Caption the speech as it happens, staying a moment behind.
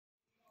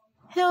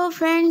Hello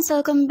friends,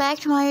 welcome back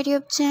to my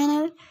YouTube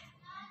channel.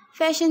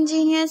 Fashion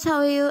Genius, how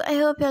are you? I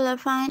hope you all are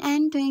fine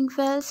and doing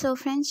well. So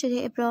friends,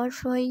 today I brought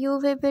for you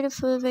very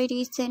beautiful, very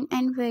decent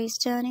and very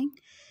stunning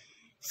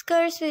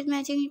skirts with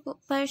matching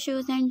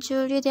shoes and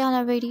jewelry. They all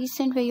are very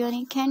decent, very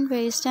unique and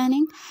very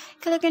stunning.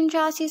 Color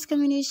contrasts,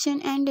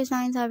 combination and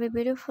designs are very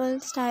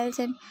beautiful. Styles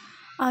and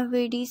are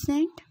very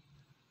decent.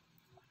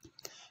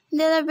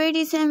 They are very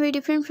decent and very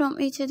different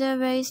from each other,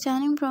 very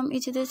stunning from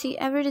each other. See,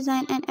 every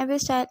design and every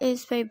style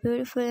is very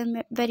beautiful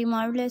and very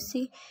marvelous.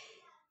 See,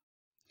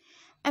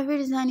 every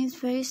design is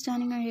very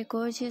stunning and very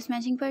gorgeous.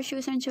 Matching pair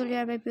shoes and jewelry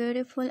are very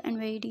beautiful and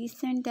very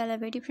decent. They are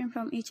very different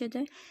from each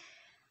other.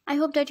 I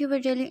hope that you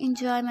will really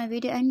enjoy my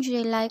video and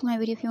really like my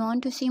video. If you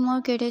want to see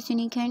more greatest,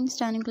 unique and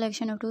stunning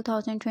collection of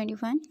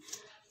 2021.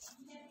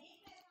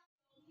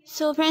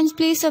 So friends,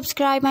 please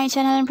subscribe my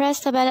channel and press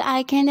the bell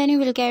icon, then you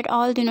will get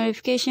all the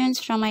notifications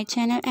from my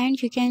channel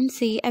and you can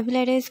see every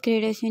latest,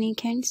 greatest,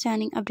 unique and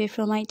stunning update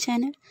from my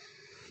channel.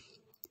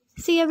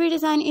 See, every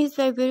design is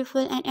very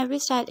beautiful and every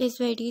style is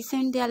very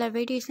decent. They all are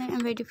very decent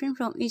and very different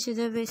from each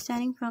other, very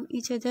stunning from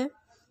each other.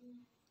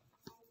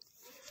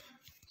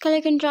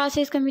 Color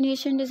contrasts,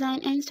 combination,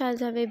 design and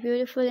styles are very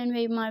beautiful and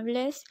very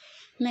marvelous.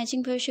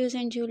 Matching pair shoes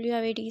and jewelry are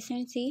very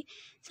decent. See,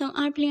 some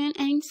are plain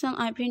and some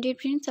are printed.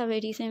 Prints are very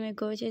decent and very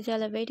gorgeous. They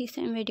all are very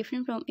decent and very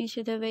different from each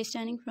other, very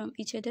stunning from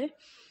each other.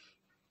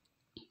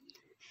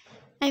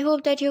 I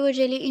hope that you would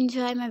really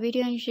enjoy my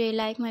video and really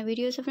like my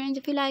video. So friends,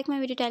 if you like my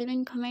video, tell me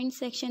in comment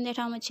section that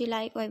how much you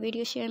like my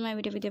video. Share my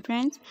video with your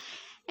friends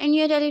and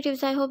your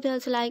relatives. I hope they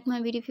also like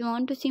my video. If you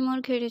want to see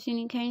more creative,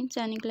 unique and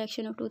stunning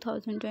collection of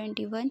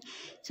 2021,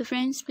 so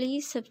friends,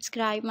 please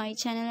subscribe my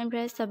channel and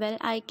press the bell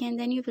icon,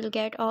 then you will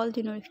get all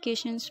the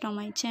notifications from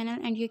my channel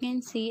and you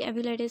can see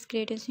every latest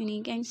greatest,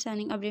 unique and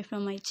stunning update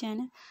from my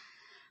channel.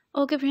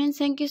 Okay friends,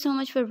 thank you so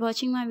much for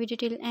watching my video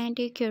till and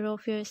take care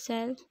of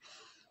yourself.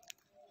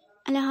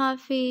 Allah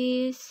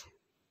Hafiz.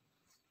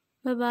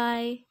 Bye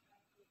bye.